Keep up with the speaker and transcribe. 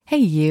Hey,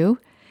 you.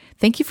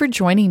 Thank you for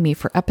joining me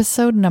for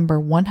episode number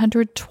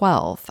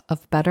 112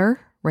 of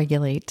Better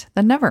Regulate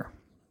Than Never.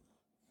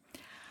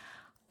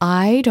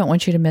 I don't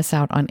want you to miss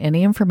out on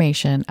any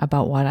information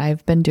about what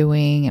I've been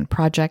doing and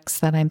projects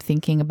that I'm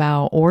thinking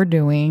about or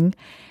doing.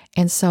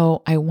 And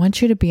so I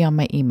want you to be on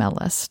my email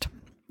list.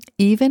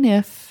 Even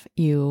if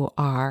you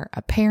are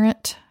a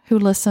parent who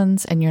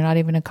listens and you're not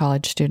even a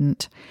college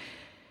student,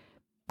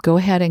 go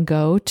ahead and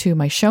go to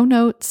my show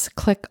notes,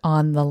 click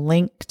on the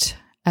linked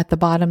at the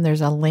bottom.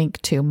 There's a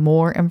link to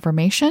more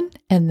information,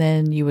 and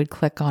then you would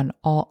click on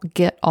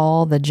get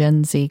all the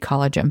Gen Z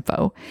college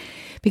info,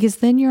 because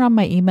then you're on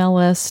my email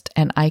list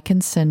and I can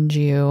send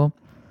you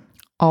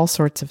all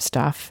sorts of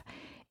stuff.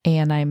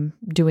 And I'm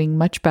doing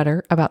much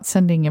better about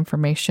sending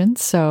information.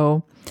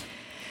 So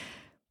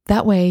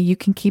that way you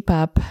can keep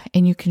up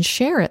and you can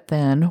share it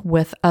then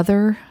with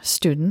other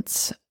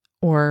students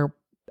or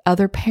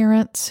other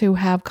parents who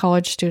have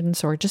college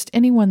students, or just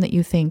anyone that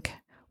you think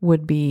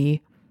would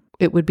be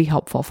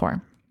helpful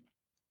for.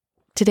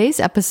 Today's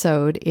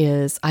episode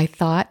is I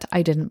Thought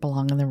I Didn't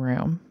Belong in the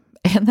Room.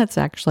 And that's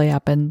actually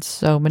happened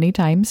so many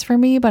times for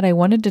me, but I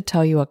wanted to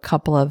tell you a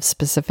couple of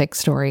specific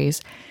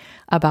stories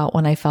about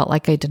when I felt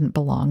like I didn't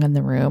belong in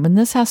the room. And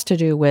this has to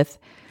do with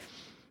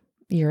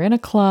you're in a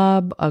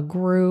club, a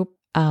group,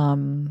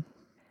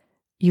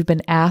 you've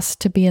been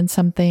asked to be in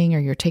something, or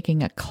you're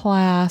taking a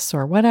class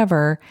or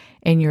whatever,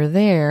 and you're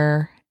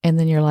there, and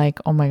then you're like,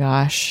 oh my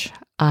gosh,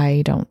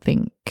 I don't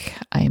think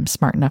I am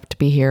smart enough to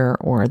be here,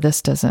 or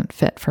this doesn't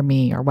fit for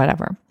me, or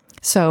whatever.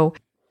 So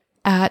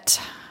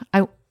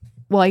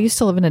I used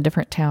to live in a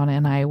different town,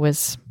 and I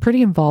was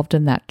pretty involved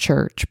in that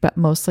church, but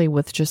mostly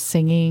with just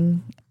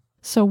singing.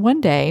 So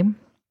one day,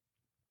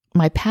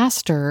 my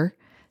pastor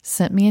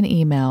sent me an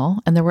email,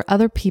 and there were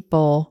other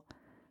people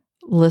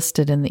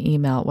listed in the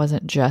email. It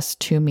wasn't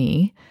just to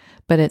me,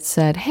 but it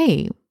said,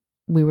 hey,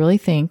 we really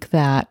think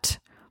that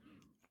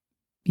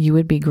you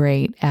would be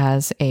great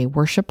as a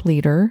worship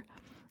leader.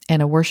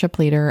 And a worship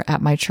leader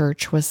at my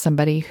church was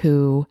somebody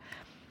who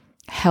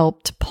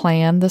helped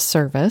plan the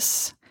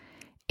service.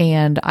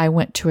 And I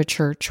went to a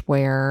church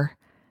where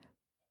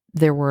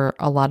there were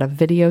a lot of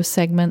video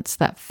segments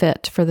that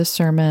fit for the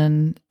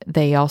sermon.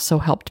 They also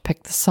helped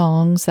pick the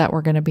songs that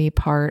were going to be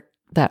part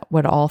that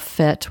would all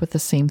fit with the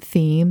same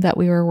theme that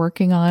we were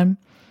working on.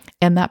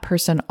 And that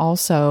person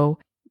also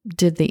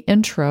did the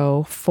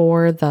intro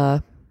for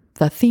the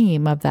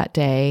theme of that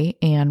day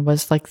and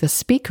was like the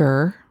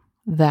speaker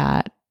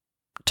that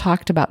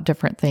talked about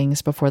different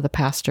things before the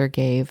pastor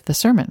gave the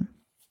sermon.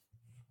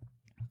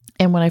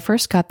 And when I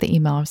first got the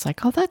email, I was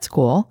like, oh, that's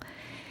cool.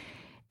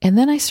 And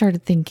then I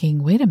started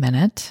thinking, wait a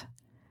minute,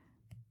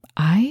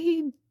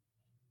 I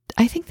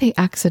think they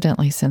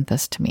accidentally sent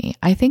this to me.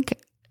 I think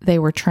they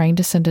were trying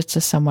to send it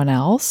to someone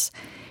else,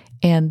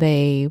 and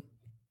they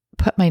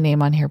put my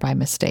name on here by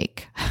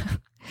mistake.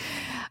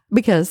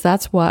 Because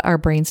that's what our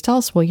brains tell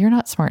us. Well, you're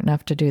not smart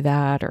enough to do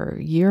that, or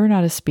you're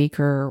not a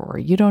speaker, or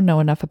you don't know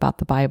enough about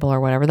the Bible, or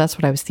whatever. That's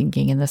what I was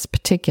thinking in this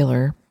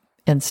particular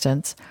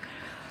instance.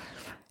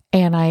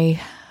 And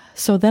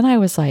so then I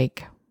was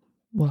like,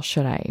 well,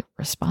 should I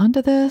respond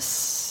to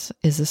this?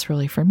 Is this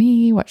really for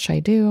me? What should I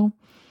do?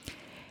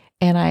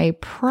 And I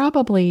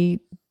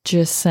probably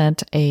just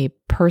sent a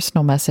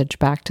personal message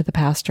back to the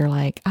pastor,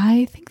 like,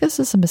 I think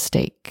this is a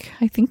mistake.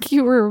 I think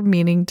you were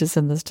meaning to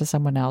send this to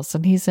someone else.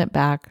 And he sent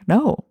back,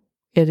 no,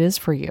 it is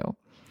for you.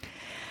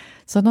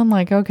 So then I'm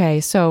like, okay.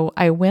 So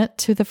I went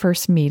to the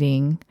first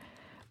meeting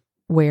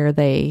where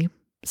they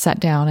sat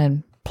down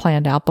and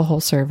planned out the whole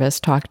service,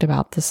 talked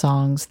about the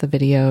songs, the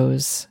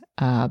videos,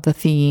 the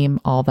theme,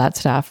 all that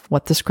stuff,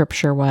 what the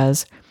scripture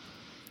was.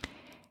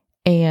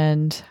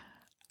 And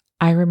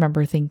I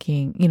remember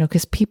thinking,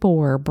 because people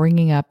were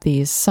bringing up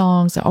these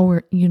songs,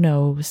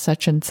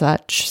 such and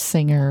such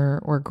singer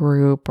or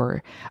group,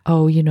 or,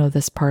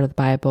 this part of the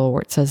Bible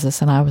where it says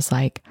this. And I was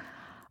like,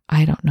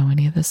 I don't know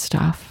any of this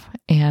stuff.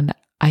 And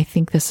I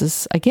think this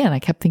is, again, I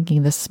kept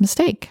thinking this is a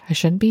mistake. I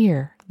shouldn't be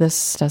here.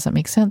 This doesn't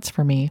make sense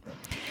for me.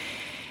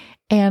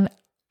 And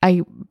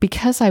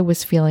because I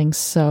was feeling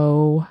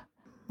so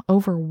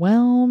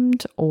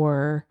overwhelmed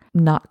or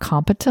not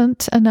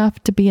competent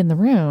enough to be in the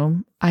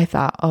room, I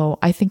thought,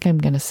 I think I'm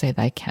going to say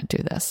that I can't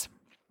do this.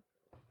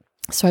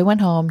 So I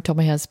went home, told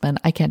my husband,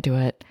 I can't do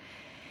it.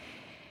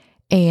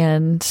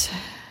 And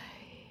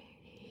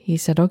he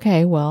said,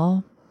 okay,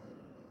 well,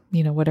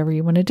 whatever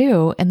you want to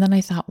do. And then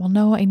I thought, well,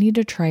 no, I need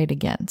to try it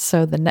again.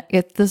 So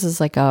this is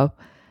like a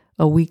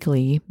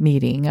weekly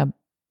meeting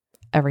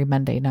every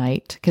Monday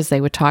night, because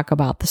they would talk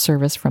about the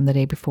service from the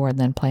day before and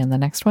then plan the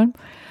next one.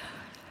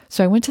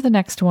 So I went to the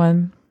next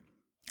one.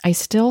 I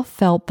still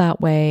felt that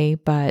way,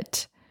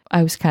 but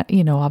I was kind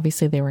of,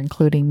 obviously they were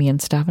including me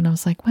and stuff. And I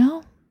was like,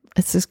 well,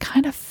 this is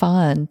kind of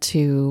fun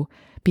to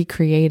be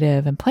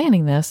creative and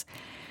planning this.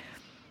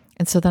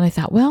 And so then I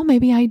thought, well,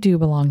 maybe I do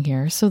belong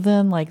here. So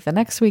then like the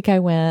next week I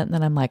went, and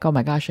then I'm like, oh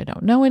my gosh, I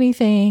don't know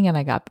anything. And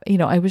I got,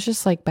 I was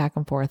just like back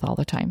and forth all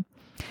the time.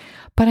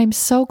 But I'm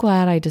so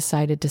glad I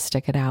decided to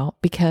stick it out,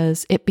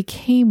 because it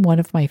became one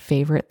of my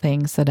favorite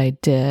things that I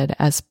did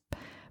as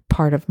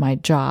part of my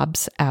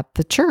jobs at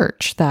the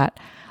church that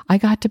I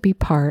got to be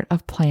part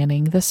of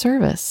planning the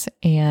service.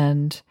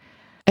 And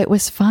it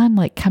was fun,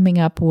 like coming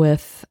up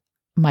with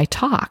my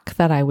talk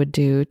that I would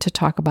do to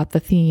talk about the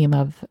theme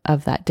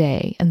of that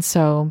day. And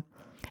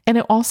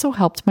it also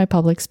helped my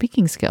public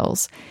speaking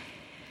skills,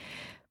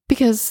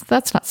 because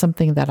that's not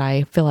something that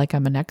I feel like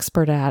I'm an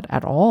expert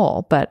at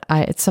all, but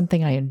it's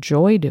something I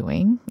enjoy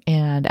doing.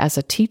 And as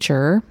a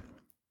teacher,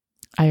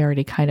 I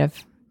already kind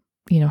of,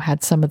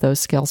 had some of those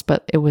skills,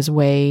 but it was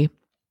way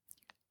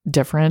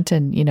different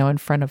and, in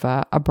front of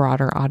a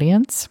broader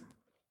audience.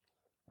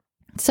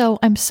 So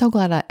I'm so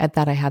glad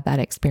that I had that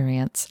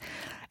experience.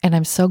 And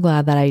I'm so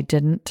glad that I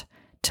didn't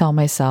tell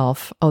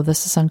myself, oh,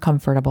 this is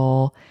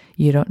uncomfortable.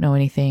 You don't know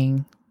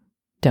anything.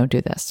 Don't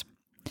do this.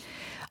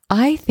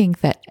 I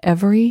think that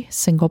every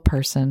single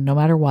person, no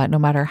matter what, no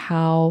matter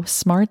how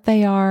smart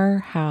they are,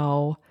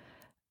 how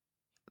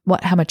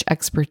much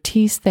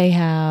expertise they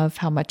have,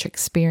 how much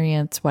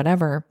experience,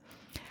 whatever,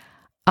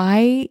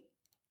 I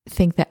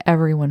think that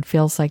everyone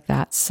feels like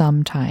that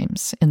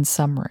sometimes in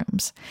some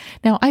rooms.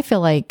 Now, I feel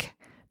like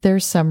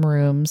there's some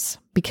rooms,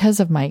 because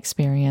of my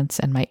experience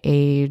and my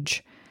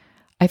age,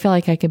 I feel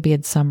like I could be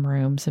in some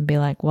rooms and be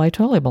like, well, I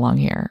totally belong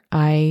here.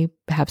 I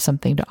have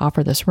something to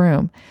offer this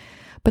room.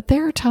 But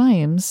there are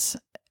times,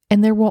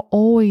 and there will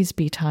always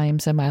be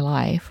times in my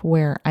life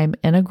where I'm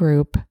in a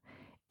group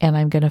and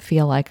I'm going to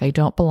feel like I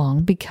don't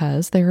belong,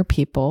 because there are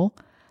people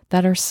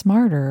that are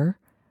smarter,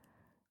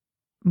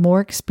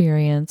 more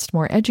experienced,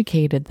 more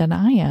educated than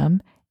I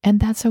am, and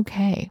that's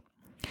okay.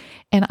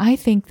 And I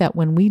think that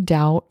when we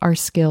doubt our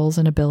skills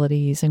and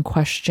abilities and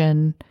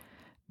question,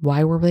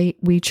 why were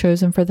we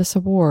chosen for this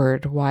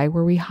award? Why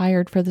were we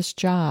hired for this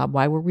job?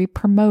 Why were we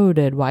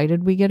promoted? Why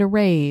did we get a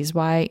raise?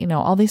 Why,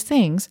 all these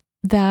things,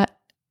 that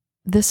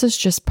this is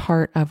just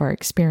part of our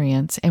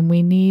experience, and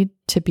we need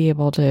to be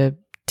able to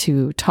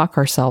talk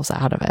ourselves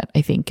out of it,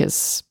 I think,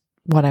 is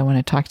what I want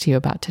to talk to you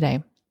about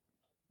today.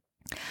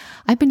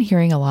 I've been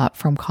hearing a lot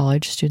from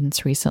college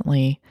students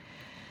recently,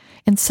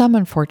 and some,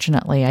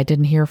 unfortunately, I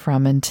didn't hear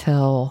from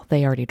until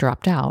they already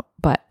dropped out,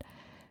 but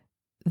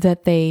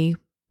that they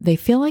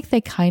feel like they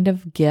kind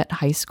of get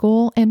high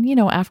school. And,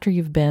 after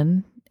you've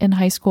been in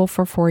high school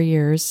for 4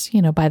 years,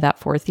 by that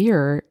fourth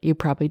year, you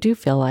probably do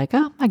feel like,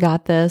 oh, I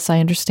got this.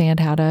 I understand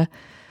how to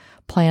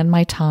plan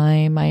my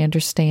time. I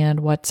understand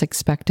what's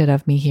expected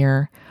of me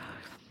here.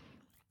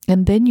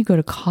 And then you go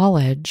to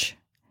college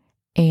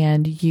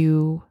and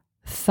you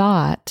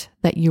thought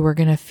that you were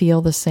going to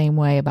feel the same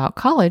way about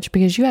college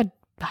because you had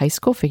high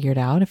school figured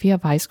out. If you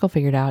have high school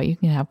figured out, you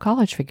can have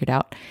college figured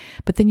out.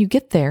 But then you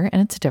get there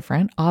and it's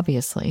different,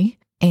 obviously.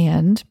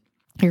 And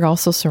you're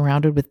also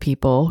surrounded with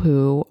people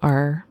who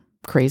are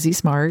crazy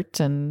smart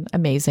and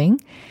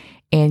amazing.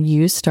 And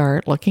you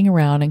start looking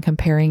around and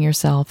comparing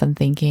yourself and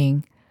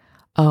thinking,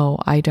 oh,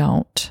 I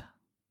don't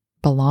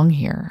belong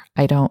here.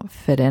 I don't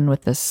fit in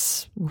with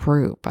this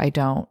group. I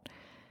don't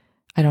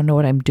know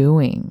what I'm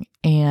doing.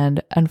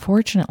 And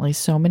unfortunately,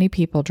 so many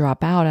people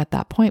drop out at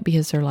that point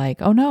because they're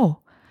like, oh no,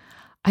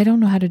 I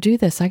don't know how to do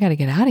this. I got to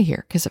get out of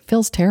here, because it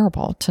feels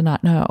terrible to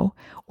not know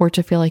or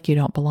to feel like you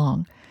don't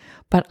belong.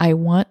 But I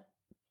want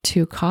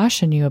to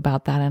caution you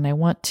about that. And I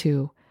want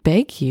to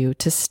beg you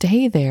to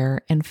stay there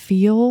and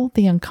feel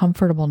the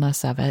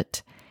uncomfortableness of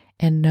it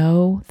and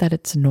know that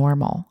it's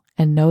normal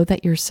and know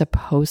that you're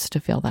supposed to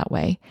feel that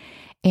way.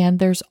 And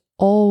there's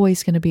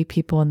always going to be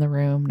people in the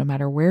room, no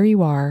matter where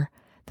you are,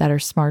 that are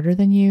smarter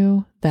than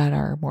you, that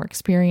are more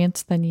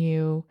experienced than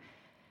you,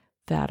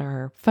 that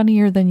are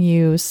funnier than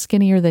you,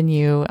 skinnier than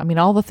you. I mean,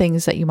 all the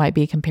things that you might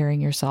be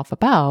comparing yourself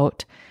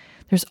about,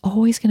 there's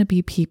always going to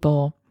be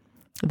people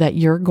that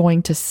you're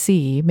going to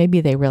see.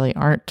 Maybe they really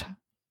aren't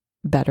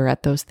better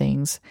at those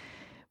things,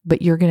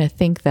 but you're going to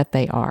think that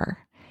they are.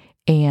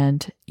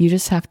 And you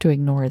just have to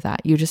ignore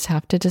that. You just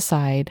have to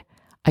decide,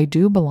 I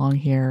do belong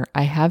here.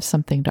 I have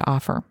something to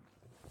offer.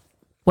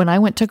 When I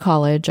went to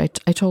college, I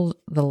told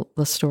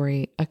the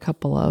story a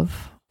couple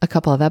of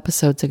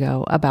episodes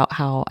ago about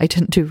how I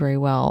didn't do very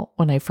well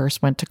when I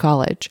first went to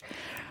college.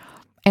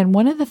 And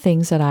one of the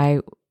things that I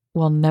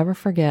will never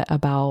forget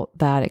about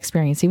that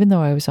experience, even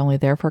though I was only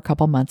there for a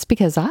couple months,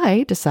 because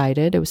I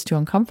decided it was too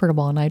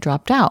uncomfortable and I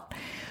dropped out.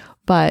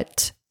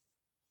 But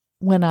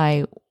when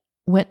I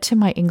went to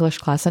my English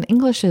class, and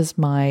English is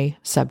my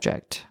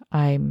subject,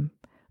 I'm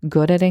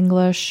good at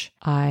English.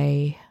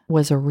 I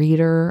was a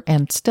reader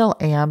and still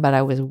am, but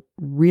I was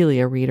really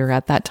a reader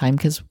at that time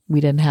because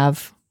we didn't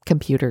have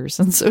computers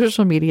and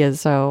social media.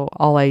 So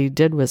all I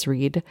did was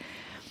read.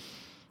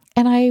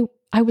 And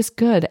I was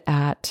good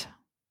at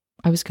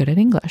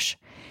English.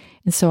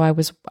 And so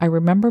I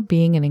remember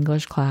being in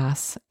English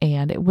class,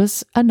 and it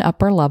was an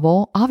upper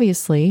level,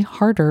 obviously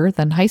harder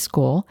than high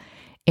school.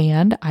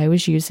 And I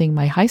was using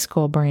my high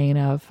school brain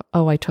of,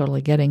 oh, I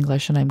totally get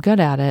English and I'm good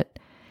at it.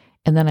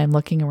 And then I'm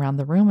looking around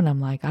the room and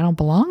I'm like, I don't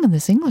belong in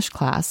this English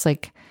class.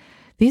 Like,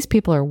 these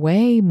people are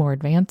way more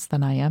advanced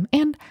than I am.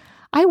 And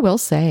I will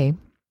say,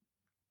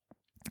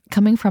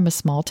 coming from a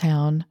small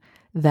town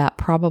that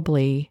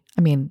probably,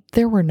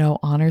 there were no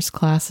honors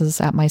classes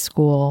at my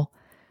school.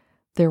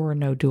 There were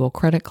no dual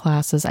credit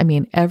classes. I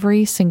mean,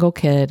 every single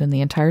kid in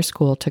the entire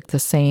school took the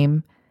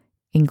same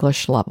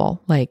English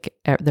level. Like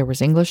there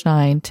was English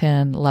 9,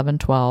 10, 11,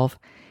 12,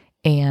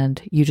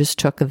 and you just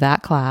took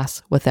that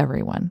class with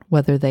everyone,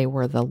 whether they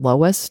were the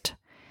lowest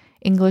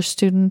English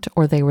student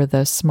or they were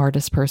the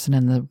smartest person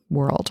in the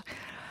world.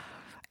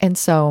 And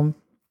so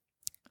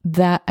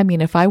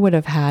if I would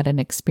have had an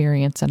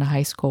experience in a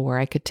high school where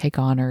I could take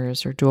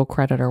honors or dual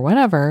credit or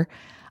whatever,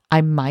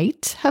 I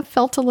might have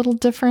felt a little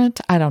different.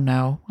 I don't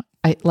know.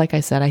 Like I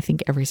said, I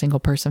think every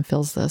single person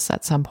feels this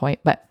at some point,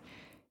 but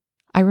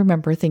I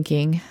remember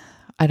thinking,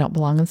 I don't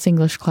belong in this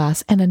English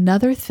class. And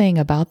another thing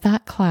about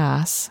that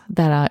class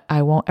that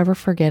I won't ever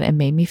forget and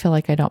made me feel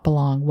like I don't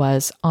belong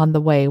was on the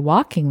way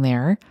walking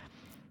there,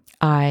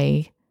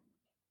 I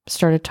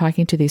started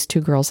talking to these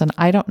two girls, and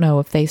I don't know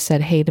if they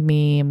said hey to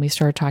me and we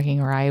started talking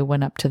or I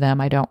went up to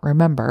them. I don't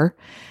remember,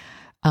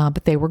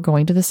 but they were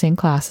going to the same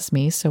class as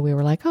me. So we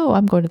were like, oh,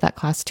 I'm going to that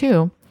class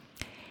too.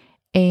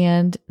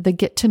 And the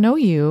get to know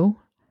you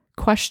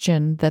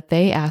question that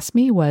they asked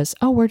me was,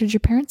 oh, where did your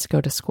parents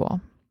go to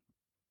school?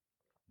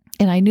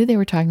 And I knew they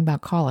were talking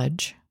about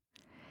college,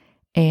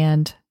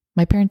 and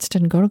my parents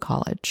didn't go to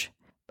college.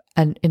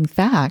 And in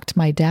fact,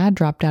 my dad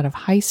dropped out of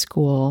high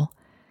school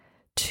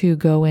to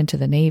go into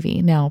the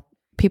Navy. Now,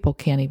 people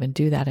can't even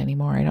do that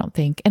anymore, I don't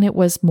think. And it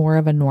was more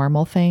of a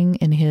normal thing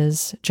in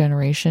his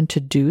generation to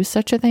do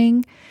such a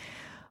thing.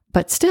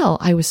 But still,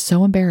 I was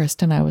so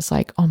embarrassed, and I was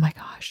like, oh my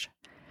gosh,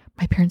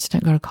 my parents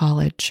didn't go to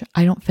college.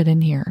 I don't fit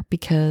in here.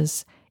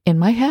 Because in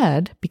my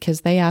head,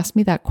 because they asked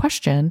me that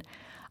question,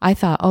 I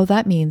thought, oh,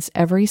 that means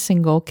every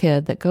single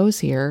kid that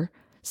goes here's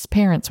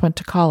parents went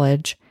to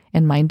college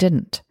and mine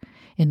didn't.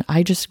 And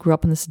I just grew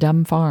up on this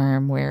dumb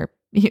farm where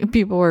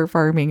people were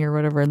farming or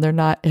whatever, and they're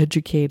not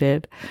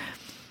educated.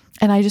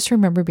 And I just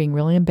remember being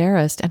really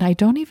embarrassed. And I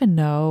don't even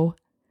know.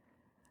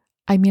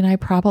 I mean, I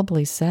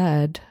probably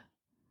said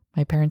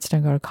my parents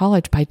didn't go to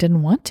college, but I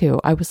didn't want to.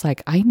 I was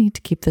like, I need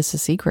to keep this a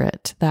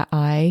secret that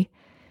my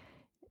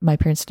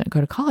parents didn't go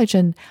to college.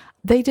 And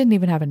they didn't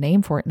even have a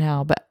name for it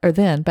now,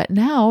 but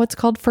now it's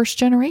called first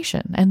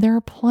generation. And there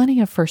are plenty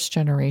of first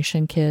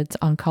generation kids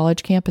on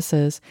college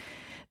campuses.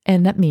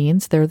 And that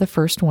means they're the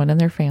first one in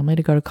their family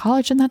to go to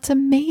college. And that's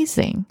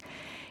amazing.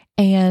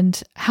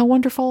 And how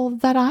wonderful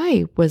that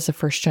I was a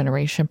first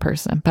generation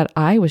person, but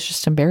I was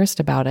just embarrassed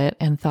about it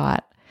and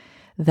thought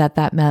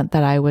that meant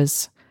that I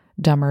was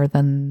dumber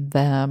than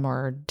them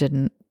or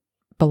didn't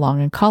belong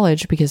in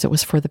college because it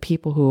was for the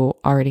people who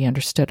already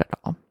understood it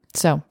all.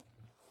 So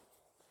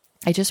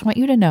I just want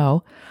you to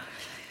know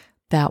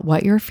that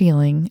what you're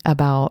feeling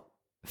about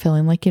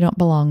feeling like you don't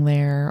belong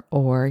there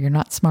or you're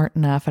not smart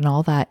enough and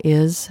all that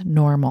is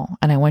normal.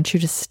 And I want you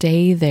to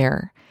stay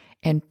there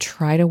and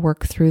try to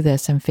work through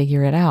this and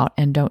figure it out.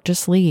 And don't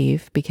just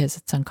leave because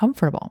it's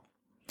uncomfortable.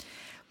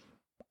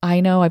 I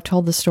know I've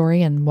told the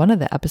story in one of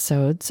the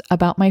episodes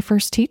about my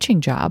first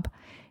teaching job,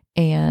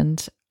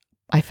 and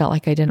I felt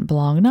like I didn't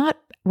belong, not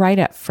right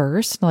at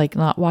first, like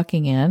not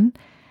walking in,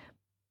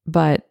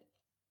 but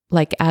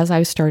like as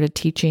I started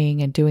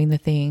teaching and doing the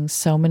things,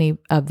 so many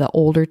of the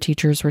older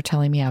teachers were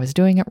telling me I was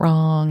doing it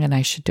wrong and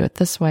I should do it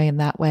this way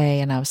and that way.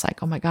 And I was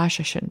like, oh my gosh,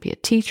 I shouldn't be a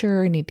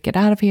teacher. I need to get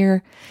out of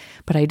here.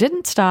 But I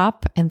didn't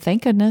stop. And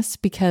thank goodness,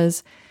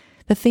 because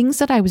the things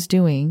that I was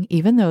doing,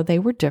 even though they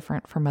were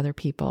different from other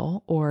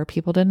people or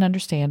people didn't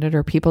understand it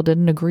or people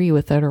didn't agree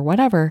with it or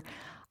whatever,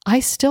 I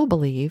still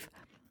believe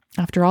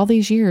after all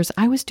these years,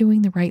 I was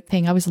doing the right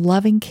thing. I was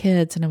loving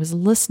kids and I was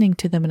listening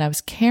to them and I was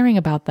caring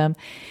about them.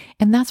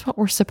 And that's what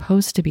we're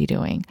supposed to be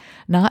doing.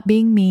 Not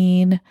being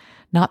mean,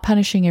 not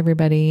punishing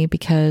everybody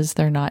because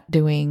they're not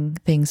doing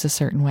things a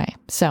certain way.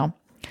 So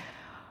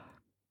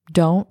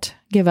don't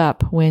give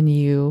up when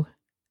you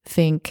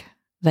think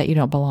that you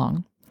don't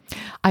belong.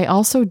 I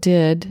also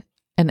did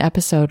an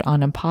episode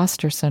on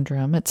imposter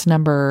syndrome. It's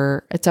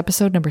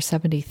episode number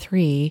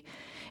 73.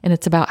 And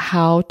it's about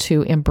how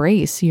to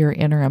embrace your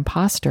inner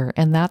imposter.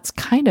 And that's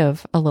kind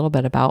of a little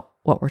bit about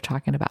what we're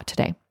talking about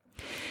today.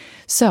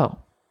 So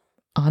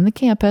on the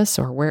campus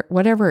or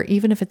whatever,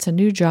 even if it's a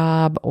new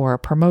job or a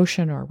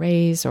promotion or a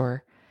raise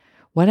or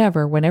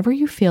whatever, whenever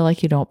you feel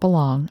like you don't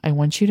belong, I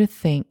want you to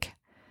fake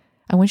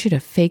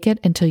it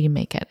until you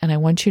make it. And I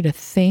want you to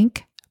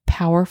think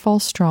powerful,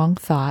 strong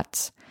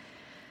thoughts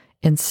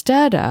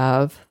instead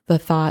of the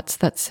thoughts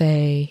that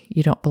say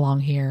you don't belong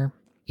here,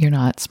 you're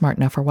not smart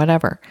enough or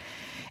whatever.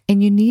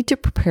 And you need to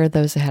prepare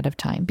those ahead of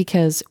time,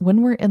 because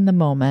when we're in the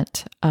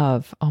moment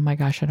of, oh my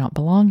gosh, I don't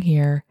belong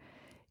here,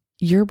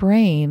 your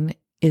brain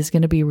is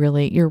going to be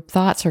your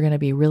thoughts are going to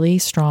be really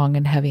strong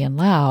and heavy and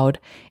loud,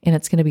 and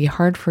it's going to be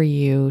hard for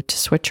you to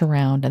switch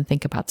around and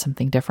think about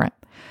something different.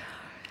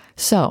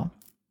 So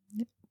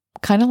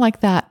kind of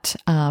like that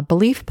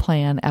belief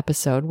plan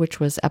episode,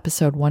 which was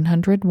episode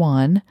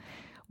 101,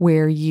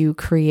 where you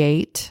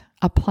create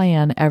a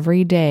plan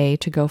every day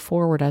to go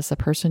forward as the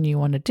person you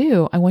want to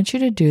do, I want you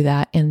to do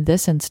that in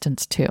this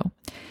instance too.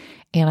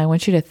 And I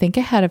want you to think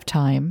ahead of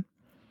time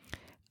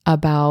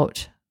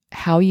about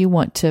how you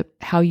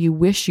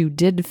wish you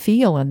did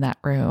feel in that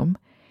room,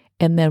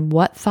 And then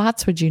what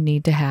thoughts would you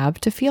need to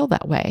have to feel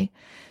that way?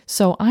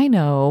 So I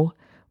know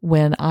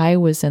when I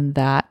was in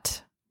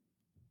that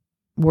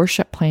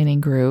worship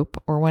planning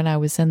group, or when I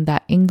was in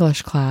that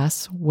English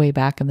class way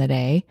back in the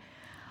day,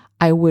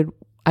 I would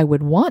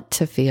want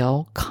to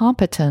feel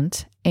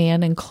competent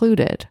and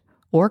included,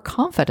 or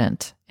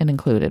confident and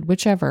included,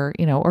 whichever,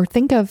 or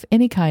think of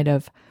any kind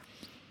of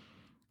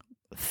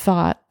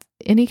thought,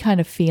 any kind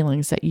of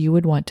feelings that you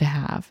would want to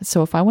have.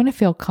 So if I want to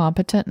feel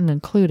competent and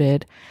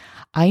included,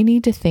 I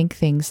need to think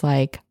things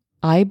like,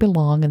 I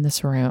belong in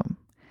this room.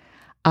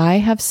 I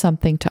have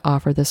something to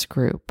offer this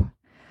group.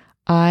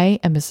 I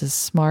am as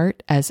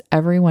smart as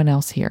everyone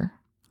else here.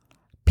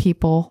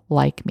 People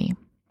like me.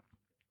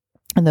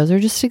 And those are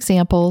just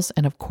examples.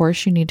 And of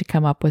course, you need to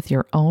come up with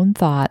your own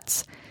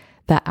thoughts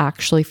that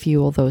actually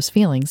fuel those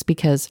feelings,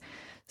 because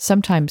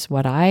sometimes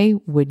what I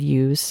would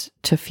use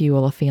to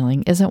fuel a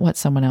feeling isn't what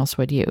someone else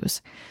would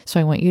use. So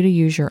I want you to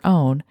use your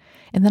own,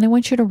 and then I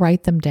want you to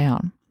write them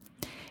down.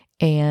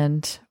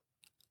 And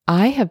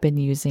I have been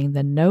using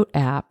the Note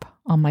app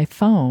on my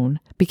phone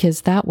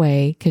because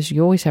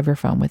you always have your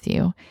phone with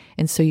you.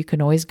 And so you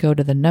can always go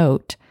to the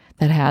note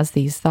that has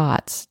these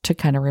thoughts to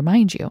kind of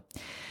remind you.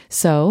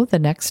 So the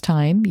next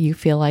time you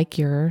feel like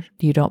you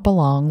don't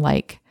belong,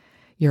 like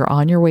you're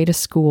on your way to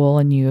school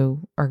and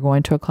you are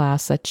going to a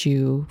class that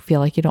you feel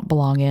like you don't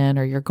belong in,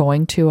 or you're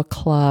going to a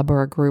club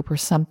or a group or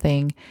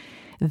something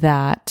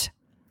that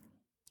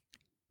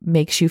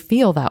makes you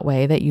feel that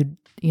way, that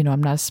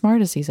I'm not as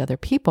smart as these other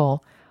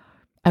people,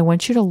 I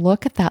want you to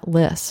look at that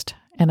list,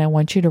 and I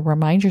want you to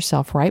remind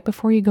yourself right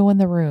before you go in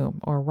the room,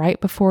 or right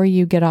before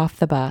you get off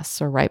the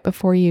bus, or right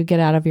before you get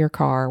out of your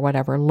car, or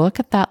whatever. Look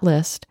at that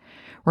list.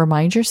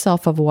 Remind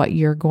yourself of what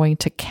you're going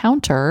to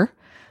counter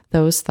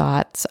those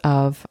thoughts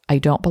of, I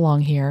don't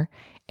belong here.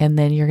 And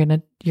then you're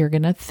going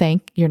to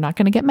think, you're not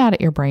going to get mad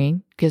at your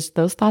brain, because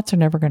those thoughts are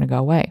never going to go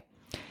away.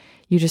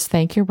 You just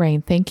thank your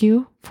brain. Thank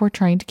you for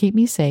trying to keep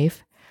me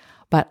safe,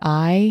 but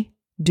I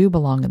do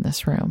belong in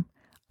this room.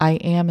 I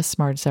am as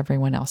smart as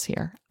everyone else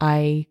here.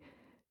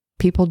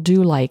 People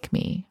do like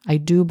me. I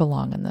do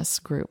belong in this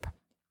group.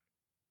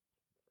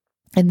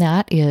 And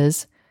that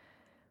is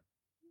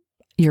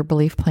your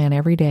belief plan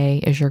every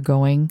day as you're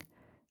going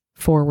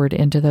forward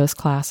into those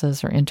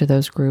classes or into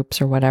those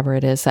groups or whatever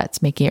it is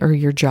that's making, or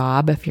your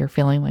job, if you're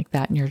feeling like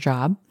that in your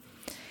job.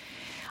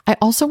 I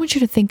also want you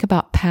to think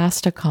about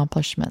past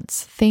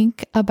accomplishments.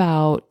 Think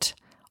about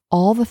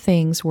all the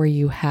things where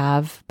you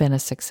have been a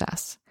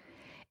success,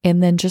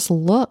 and then just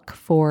look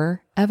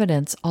for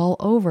evidence all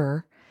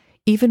over.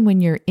 Even when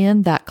you're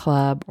in that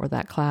club or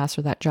that class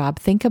or that job,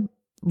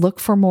 look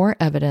for more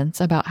evidence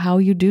about how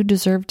you do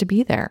deserve to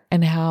be there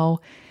and how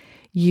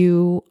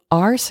you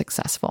are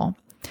successful.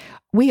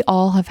 We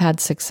all have had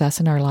success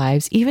in our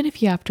lives, even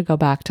if you have to go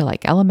back to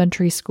like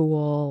elementary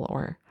school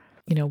or,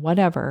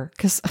 whatever.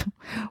 Because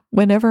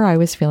whenever I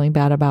was feeling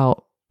bad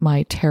about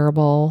my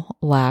terrible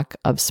lack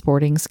of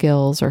sporting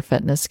skills or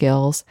fitness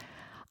skills,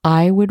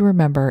 I would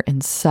remember in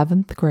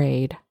 7th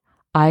grade,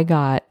 I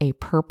got a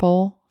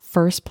purple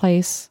first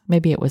place,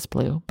 maybe it was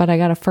blue, but I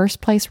got a first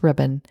place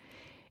ribbon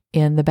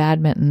in the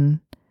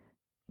badminton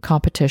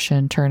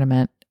competition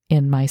tournament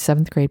in my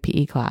 7th grade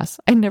PE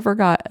class. I never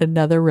got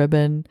another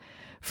ribbon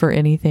for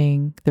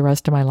anything the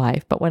rest of my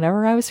life. But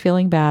whenever I was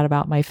feeling bad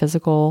about my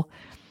physical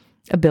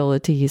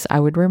abilities, I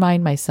would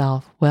remind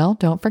myself, well,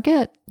 don't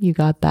forget, you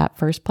got that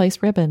first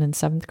place ribbon in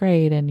 7th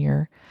grade in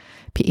your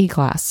PE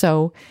class.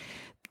 So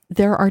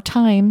there are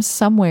times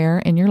somewhere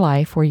in your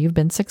life where you've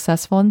been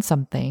successful in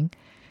something.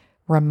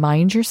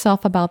 Remind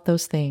yourself about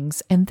those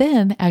things. And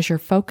then as you're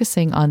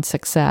focusing on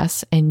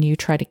success and you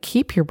try to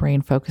keep your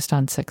brain focused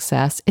on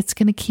success, it's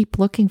going to keep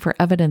looking for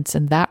evidence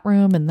in that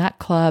room, in that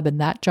club, in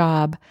that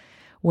job,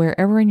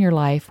 wherever in your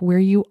life where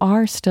you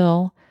are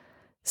still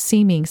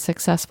seeming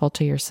successful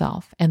to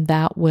yourself. And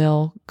that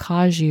will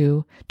cause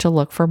you to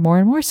look for more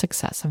and more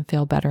success and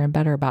feel better and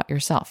better about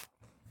yourself.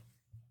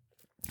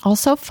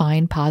 Also,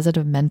 find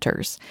positive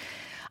mentors.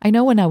 I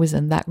know when I was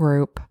in that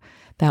group,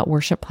 that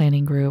worship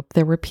planning group,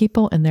 there were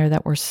people in there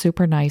that were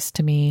super nice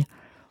to me.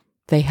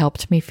 They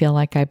helped me feel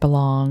like I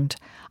belonged.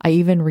 I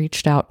even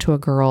reached out to a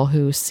girl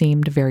who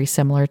seemed very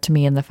similar to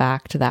me in the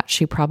fact that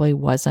she probably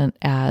wasn't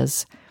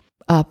as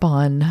up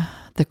on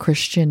the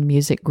Christian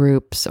music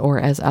groups or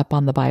as up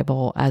on the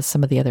Bible as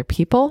some of the other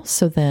people.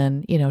 So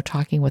then,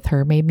 talking with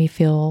her made me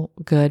feel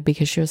good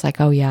because she was like,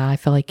 oh yeah, I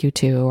feel like you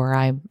too, or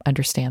I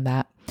understand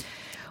that.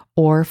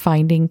 Or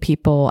finding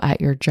people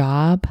at your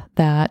job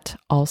that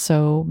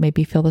also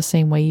maybe feel the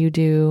same way you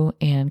do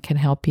and can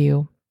help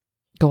you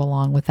go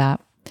along with that.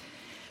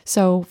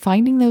 So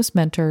finding those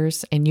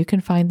mentors, and you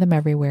can find them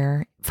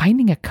everywhere.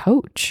 Finding a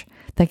coach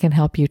that can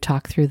help you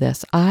talk through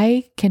this.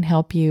 I can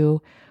help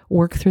you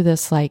work through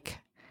this like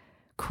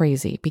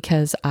crazy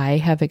because I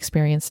have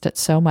experienced it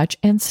so much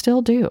and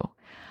still do.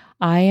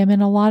 I am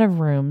in a lot of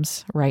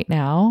rooms right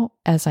now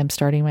as I'm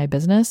starting my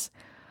business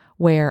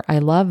where I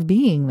love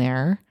being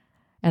there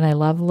and I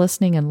love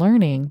listening and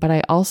learning, but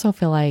I also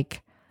feel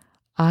like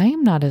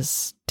I'm not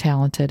as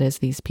talented as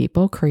these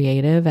people,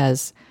 creative,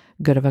 as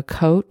good of a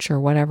coach or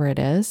whatever it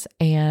is.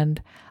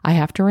 And I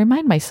have to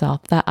remind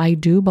myself that I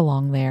do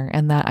belong there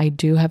and that I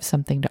do have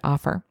something to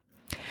offer.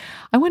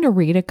 I want to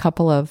read a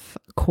couple of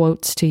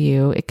quotes to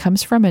you. It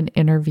comes from an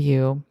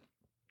interview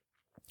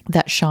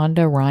that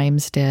Shonda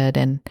Rhimes did,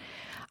 and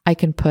I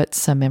can put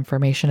some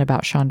information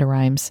about Shonda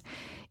Rhimes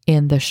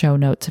in the show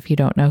notes if you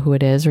don't know who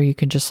it is, or you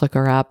can just look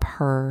her up.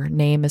 Her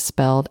name is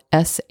spelled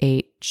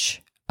Shonda,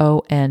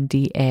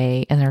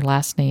 and her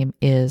last name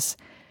is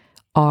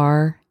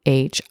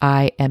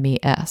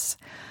Rhimes.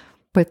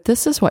 But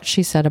this is what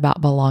she said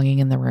about belonging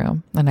in the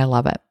room, and I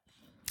love it.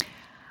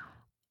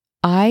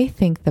 I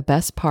think the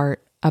best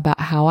part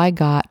about how I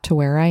got to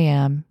where I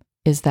am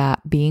is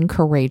that being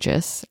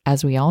courageous,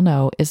 as we all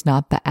know, is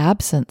not the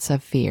absence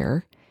of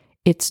fear.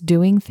 It's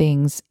doing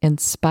things in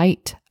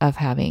spite of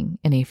having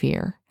any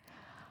fear.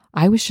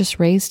 I was just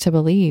raised to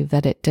believe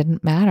that it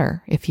didn't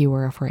matter if you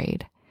were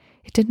afraid.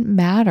 It didn't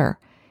matter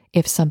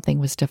if something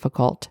was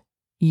difficult.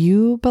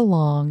 You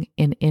belong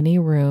in any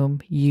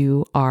room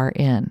you are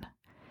in.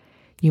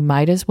 You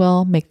might as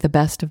well make the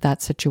best of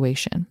that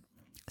situation.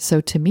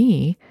 So to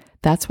me,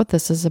 that's what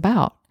this is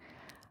about.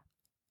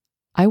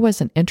 I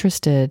wasn't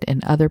interested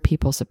in other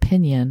people's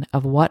opinion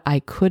of what I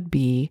could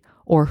be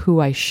or who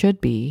I should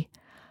be.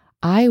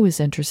 I was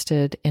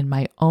interested in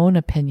my own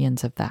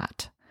opinions of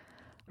that.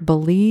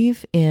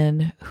 Believe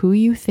in who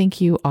you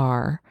think you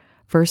are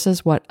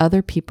versus what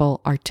other people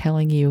are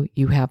telling you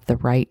you have the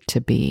right to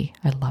be.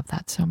 I love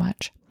that so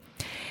much.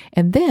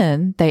 And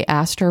then they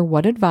asked her,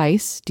 what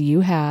advice do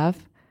you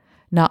have,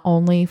 not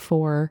only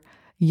for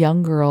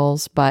young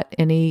girls, but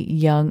any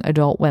young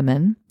adult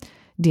women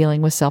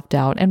dealing with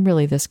self-doubt? And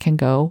really, this can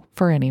go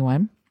for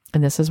anyone.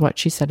 And this is what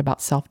she said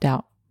about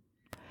self-doubt.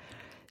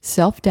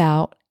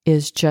 Self-doubt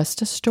is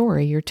just a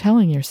story you're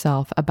telling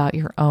yourself about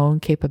your own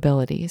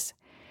capabilities.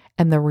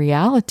 And the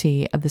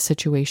reality of the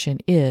situation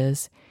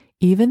is,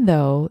 even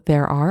though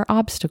there are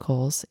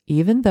obstacles,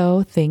 even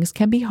though things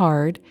can be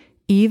hard,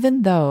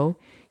 even though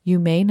you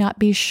may not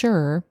be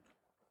sure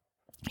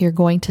you're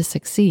going to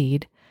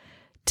succeed,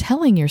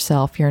 telling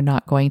yourself you're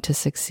not going to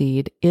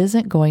succeed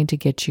isn't going to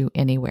get you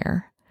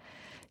anywhere.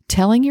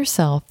 Telling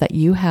yourself that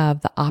you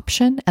have the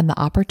option and the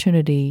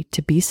opportunity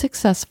to be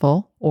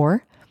successful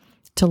or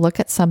to look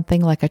at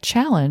something like a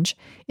challenge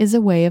is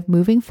a way of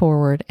moving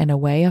forward and a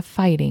way of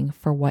fighting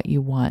for what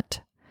you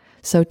want.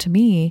 So to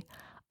me,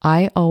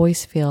 I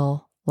always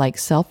feel like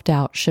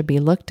self-doubt should be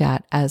looked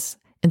at as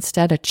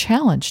instead a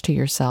challenge to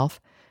yourself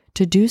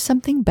to do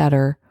something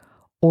better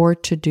or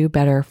to do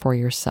better for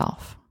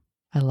yourself.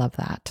 I love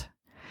that.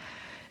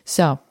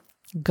 So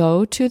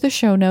go to the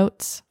show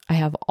notes. I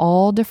have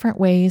all different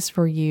ways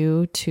for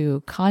you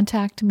to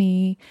contact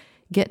me,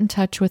 get in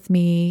touch with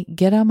me,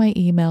 get on my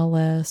email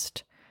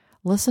list,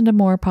 listen to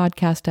more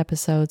podcast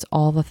episodes,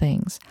 all the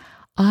things.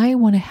 I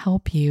want to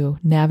help you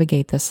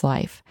navigate this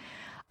life.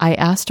 I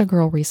asked a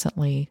girl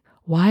recently,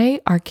 why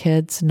are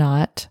kids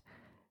not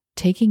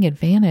taking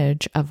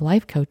advantage of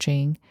life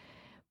coaching?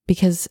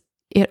 Because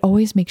it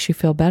always makes you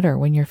feel better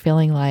when you're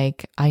feeling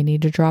like I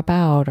need to drop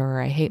out,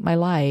 or I hate my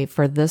life,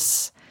 or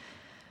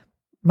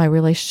my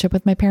relationship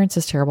with my parents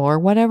is terrible, or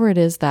whatever it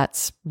is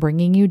that's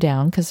bringing you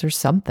down, because there's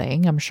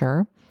something, I'm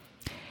sure.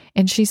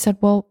 And she said,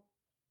 well,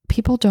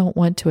 people don't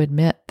want to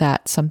admit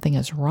that something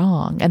is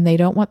wrong, and they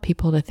don't want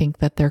people to think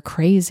that they're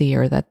crazy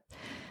or that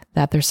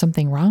there's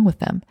something wrong with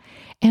them.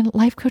 And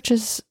life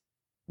coaches,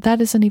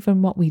 that isn't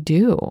even what we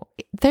do.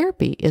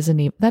 Therapy isn't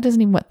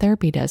even what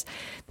therapy does.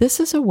 This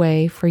is a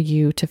way for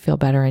you to feel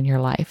better in your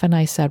life. And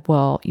I said,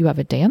 well, you have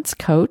a dance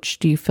coach.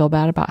 Do you feel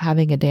bad about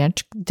having a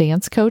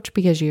dance coach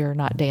because you're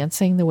not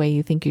dancing the way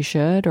you think you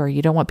should, or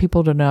you don't want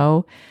people to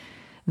know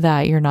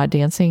that you're not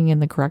dancing in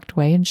the correct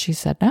way? And she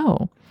said,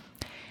 no.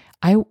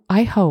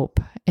 I hope,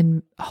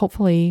 and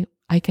hopefully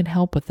I can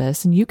help with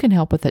this, and you can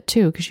help with it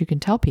too, because you can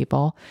tell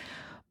people,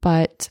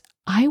 but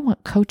I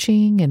want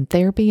coaching and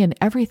therapy and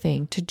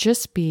everything to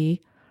just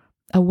be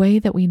a way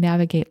that we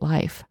navigate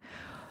life.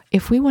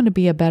 If we want to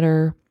be a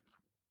better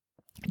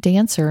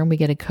dancer and we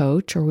get a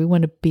coach, or we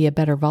want to be a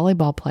better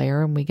volleyball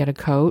player and we get a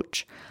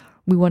coach,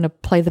 we want to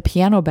play the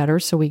piano better,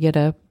 so we get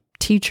a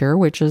teacher,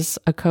 which is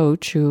a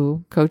coach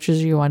who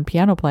coaches you on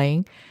piano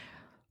playing.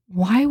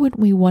 Why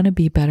wouldn't we want to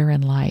be better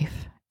in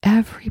life?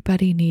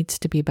 Everybody needs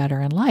to be better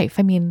in life.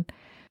 I mean,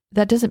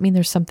 that doesn't mean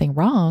there's something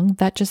wrong.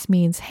 That just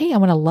means, hey, I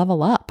want to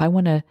level up. I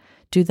want to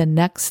do the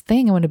next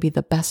thing. I want to be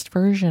the best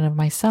version of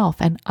myself.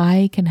 And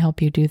I can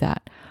help you do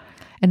that.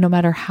 And no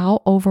matter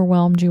how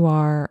overwhelmed you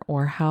are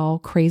or how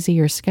crazy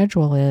your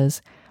schedule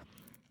is,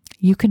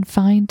 you can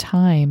find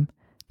time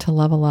to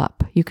level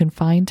up. You can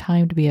find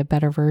time to be a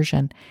better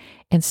version.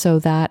 And so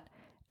that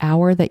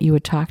hour that you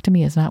would talk to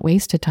me is not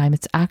wasted time.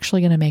 It's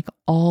actually going to make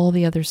all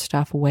the other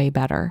stuff way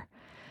better.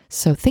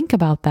 So think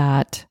about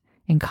that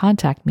and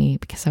contact me,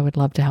 because I would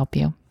love to help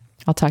you.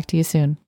 I'll talk to you soon.